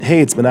Hey,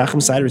 it's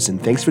Menachem Siderson.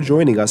 Thanks for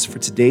joining us for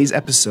today's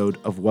episode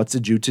of What's a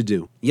Jew to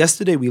Do.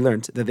 Yesterday we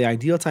learned that the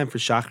ideal time for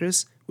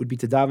Shachris would be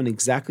to daven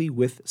exactly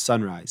with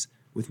sunrise,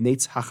 with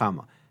Neitz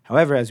Hachama.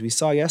 However, as we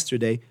saw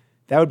yesterday,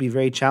 that would be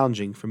very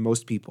challenging for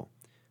most people.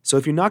 So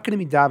if you're not going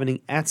to be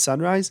davening at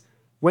sunrise,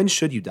 when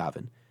should you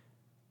daven?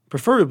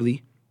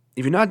 Preferably,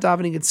 if you're not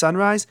davening at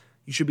sunrise,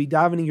 you should be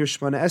davening your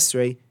Shemona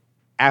Esrei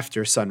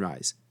after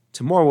sunrise.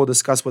 Tomorrow we'll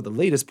discuss what the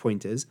latest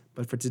point is,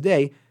 but for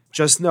today,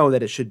 just know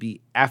that it should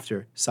be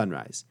after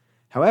sunrise.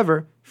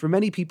 However, for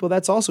many people,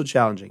 that's also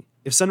challenging.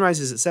 If sunrise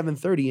is at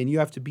 7:30 and you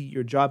have to be at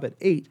your job at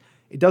 8,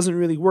 it doesn't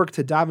really work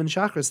to daven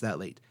Shachris that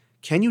late.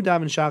 Can you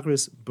daven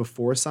Shachris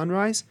before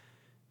sunrise?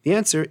 The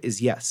answer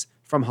is yes.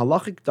 From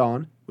halachic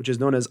dawn, which is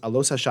known as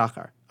Alos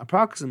HaShachar,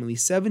 approximately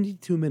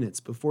 72 minutes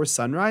before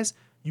sunrise,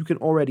 you can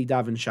already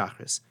daven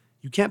Shachris.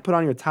 You can't put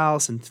on your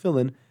talis and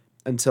tefillin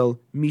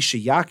until Misha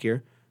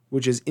Yakir,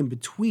 which is in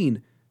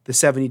between the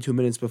 72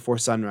 minutes before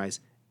sunrise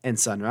and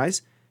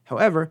sunrise.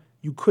 However,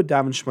 you could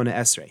daven Shemona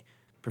Esrei.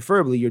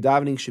 Preferably, your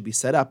davening should be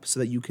set up so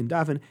that you can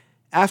daven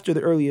after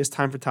the earliest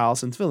time for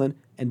talis and tefillin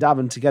and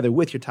daven together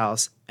with your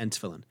talis and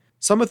tefillin.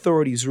 Some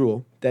authorities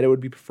rule that it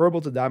would be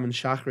preferable to daven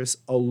Shachris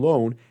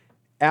alone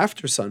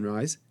after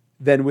sunrise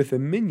than with a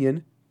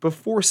minyan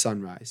before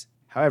sunrise.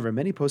 However,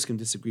 many poskim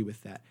disagree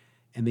with that,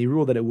 and they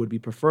rule that it would be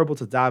preferable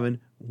to daven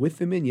with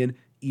the minyan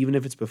even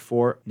if it's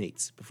before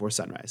Neitz, before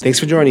sunrise. Thanks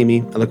for joining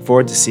me. I look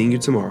forward to seeing you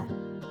tomorrow.